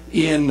life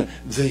in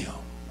them.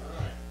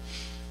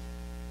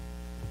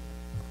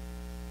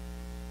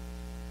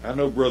 I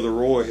know Brother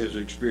Roy has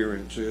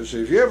experienced this.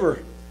 Have you ever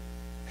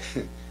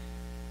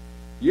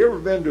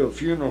been to a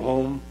funeral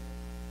home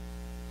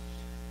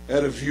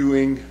at a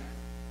viewing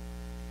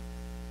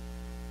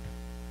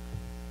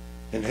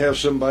and have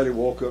somebody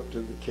walk up to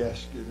the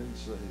casket and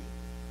say,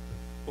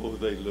 "Oh,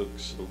 they look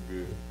so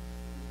good.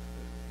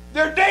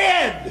 They're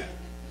dead."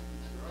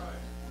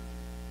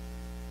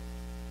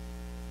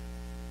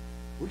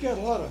 We got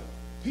a lot of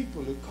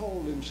people that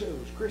call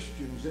themselves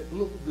Christians that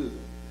look good,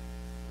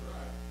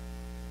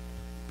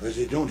 but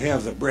they don't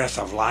have the breath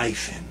of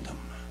life in them.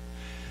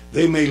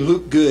 They may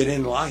look good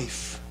in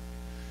life.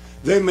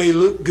 They may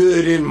look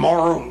good in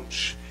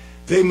morals.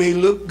 They may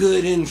look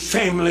good in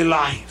family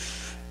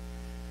life.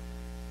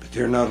 But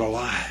they're not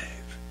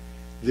alive.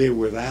 They're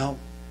without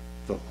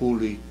the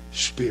Holy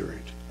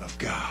Spirit of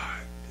God.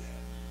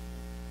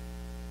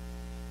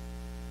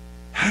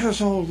 How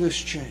does all this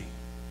change?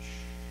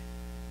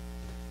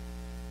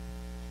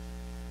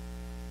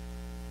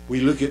 We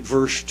look at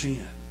verse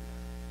 10.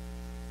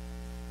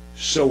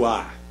 So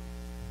I.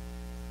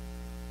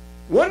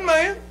 One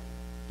man.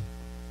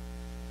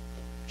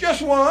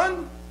 Just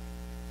one.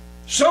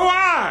 So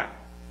I.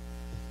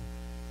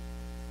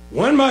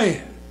 One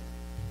man.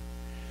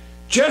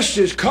 Just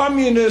as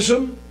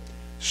communism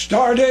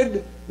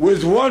started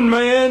with one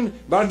man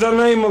by the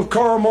name of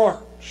Karl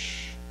Marx.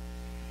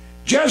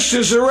 Just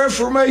as the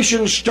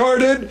Reformation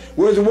started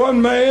with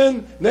one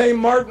man named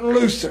Martin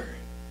Luther.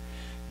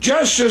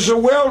 Just as the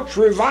Welsh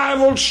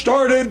revival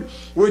started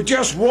with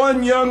just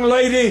one young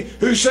lady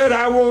who said,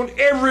 I want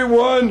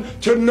everyone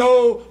to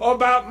know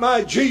about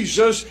my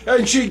Jesus.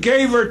 And she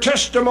gave her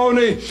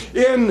testimony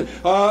in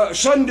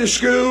Sunday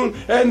school.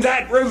 And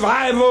that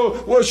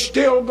revival was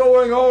still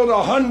going on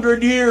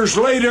 100 years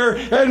later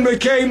and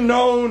became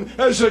known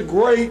as the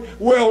Great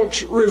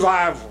Welsh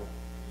Revival.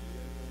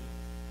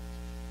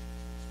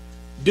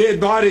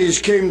 Dead bodies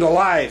came to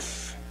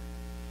life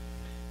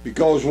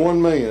because one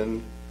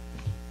man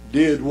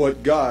did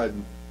what God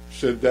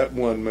said that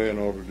one man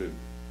ought to do.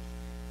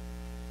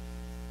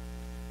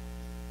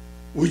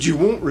 Would you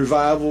want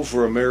revival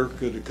for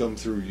America to come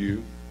through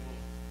you?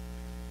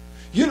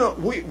 You know,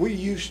 we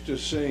used to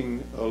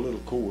sing a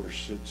little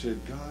chorus that said,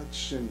 God,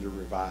 send a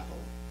revival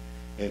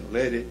and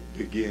let it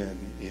begin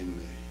in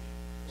me.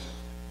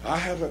 I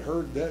haven't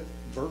heard that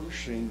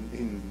verse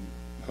in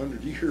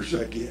 100 years,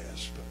 I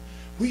guess, but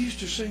we used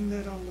to sing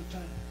that all the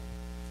time.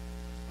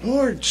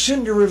 Lord,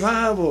 send a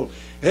revival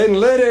and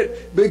let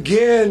it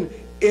begin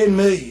in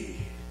me.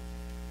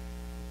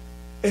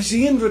 As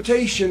the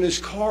invitation is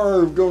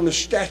carved on the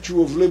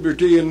Statue of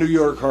Liberty in New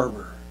York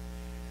Harbor,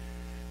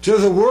 to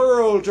the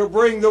world to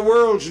bring the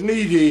world's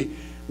needy,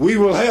 we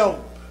will help.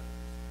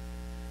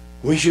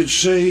 We should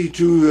say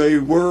to a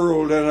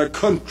world and a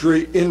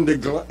country in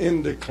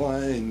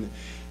decline,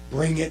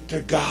 bring it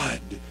to God.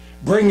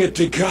 Bring it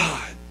to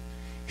God.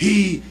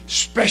 He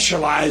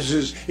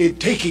specializes in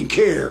taking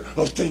care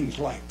of things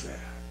like that.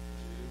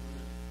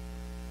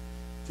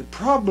 The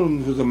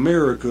problems with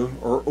America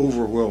are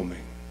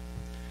overwhelming.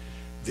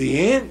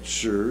 The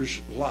answers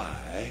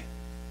lie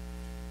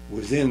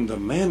within the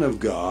man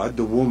of God,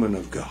 the woman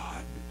of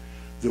God,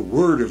 the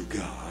Word of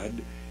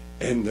God,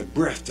 and the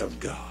breath of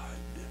God.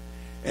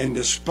 And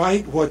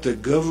despite what the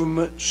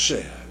government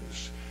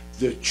says,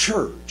 the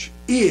church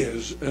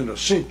is an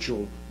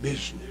essential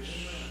business.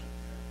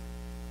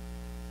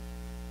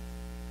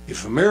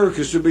 If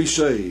America is to be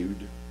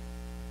saved,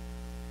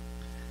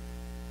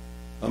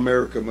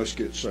 America must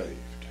get saved.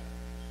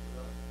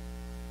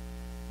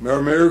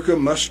 America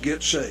must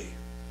get saved.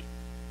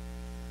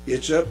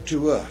 It's up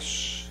to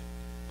us.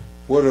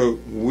 What are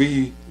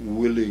we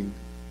willing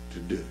to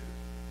do?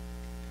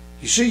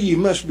 You see, you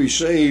must be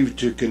saved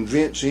to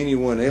convince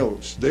anyone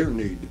else their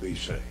need to be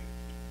saved.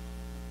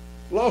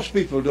 Lost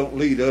people don't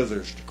lead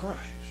others to Christ.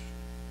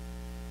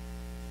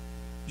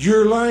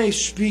 Your life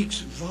speaks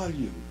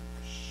volumes.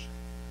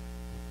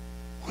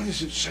 What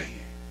is it saying?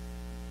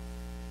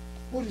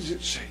 What is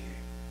it saying?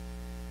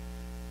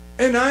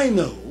 And I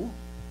know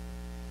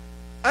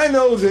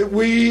that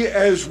we,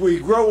 as we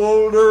grow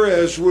older,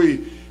 as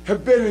we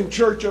have been in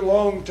church a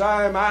long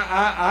time,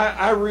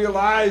 I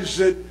realize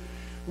that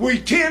we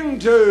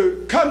tend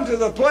to come to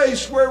the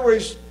place where we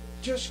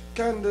just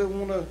kind of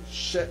want to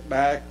sit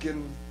back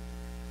and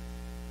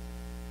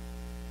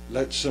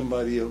let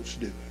somebody else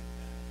do it.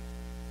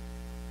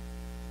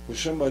 Well,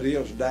 somebody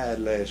else died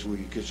last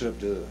week. It's up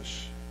to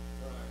us.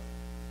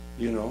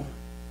 You know,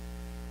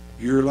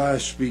 your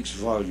life speaks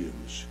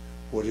volumes.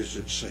 What is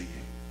it saying?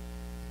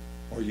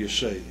 Are you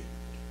saved?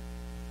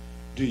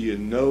 Do you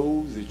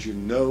know that you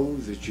know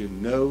that you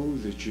know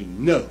that you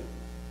know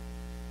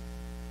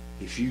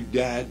if you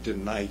died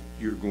tonight,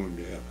 you're going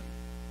to heaven?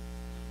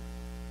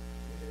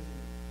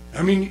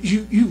 I mean,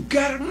 you've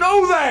got to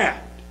know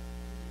that.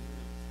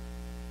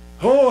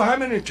 Oh, how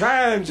many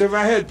times have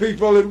I had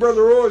people, and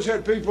Brother Roy's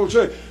had people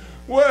say,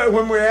 well,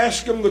 when we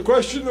ask them the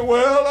question,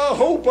 well, I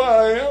hope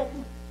I am.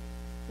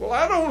 Well,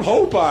 I don't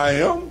hope I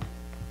am.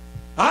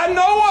 I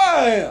know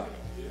I am.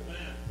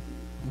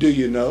 Do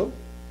you know?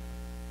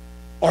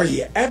 Are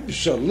you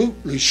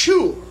absolutely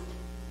sure?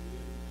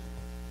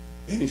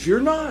 And if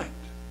you're not,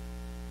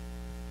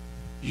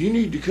 you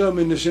need to come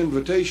in this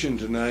invitation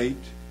tonight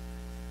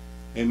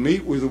and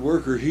meet with the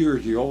worker here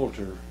at the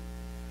altar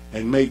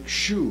and make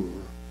sure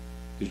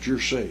that you're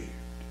saved.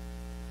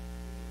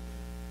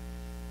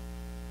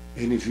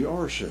 And if you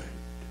are saved,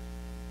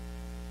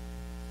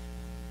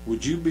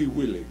 would you be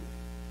willing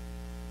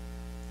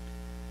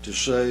to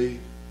say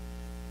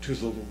to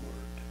the Lord,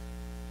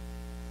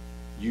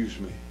 use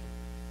me.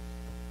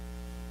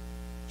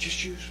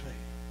 Just use me.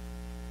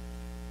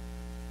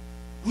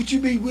 Would you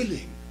be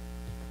willing?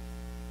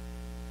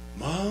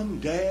 Mom,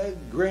 Dad,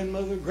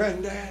 grandmother,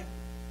 granddad.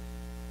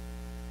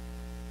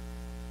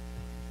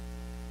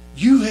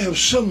 You have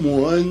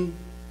someone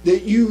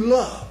that you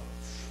love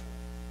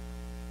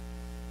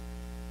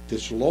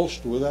that's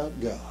lost without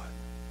God.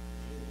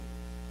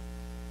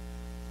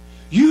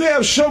 You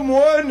have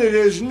someone that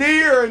is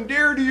near and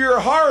dear to your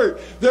heart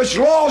that's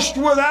lost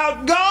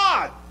without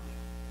God.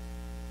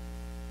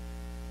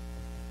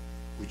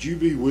 Would you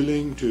be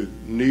willing to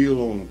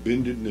kneel on a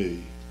bended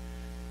knee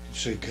and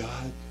say,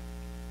 God,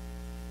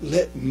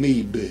 let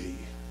me be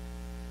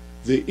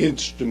the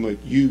instrument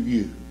you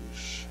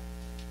use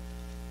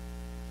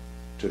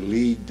to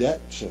lead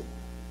that soul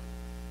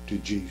to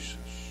Jesus?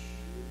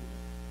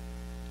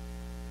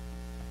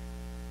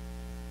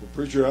 Well,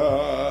 preacher,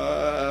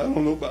 I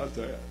don't know about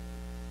that.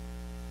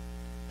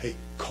 Hey,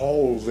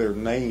 call their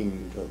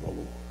name to the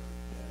Lord.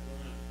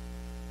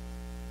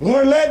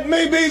 Lord, let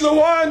me be the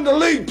one to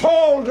lead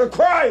Paul to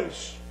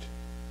Christ,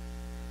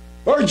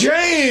 or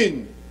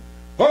Jane,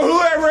 or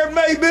whoever it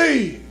may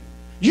be.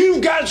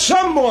 You've got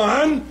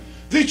someone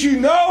that you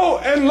know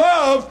and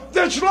love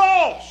that's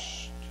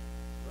lost.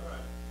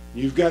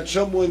 You've got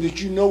someone that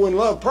you know and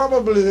love,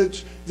 probably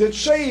that's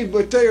saved,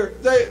 but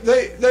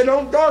they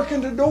don't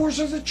darken the doors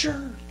of the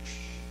church.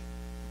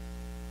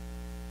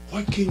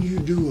 What can you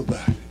do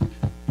about it?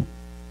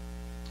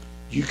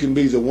 You can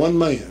be the one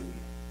man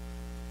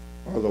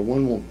or the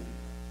one woman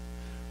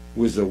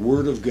with the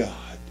Word of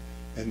God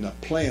and the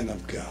plan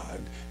of God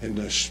and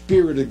the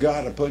Spirit of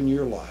God upon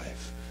your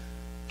life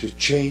to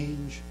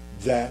change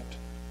that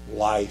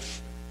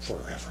life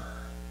forever.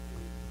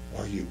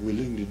 Are you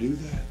willing to do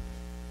that?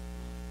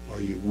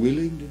 Are you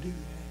willing to do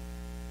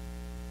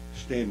that?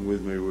 Stand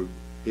with me with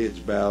heads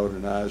bowed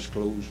and eyes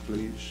closed,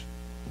 please.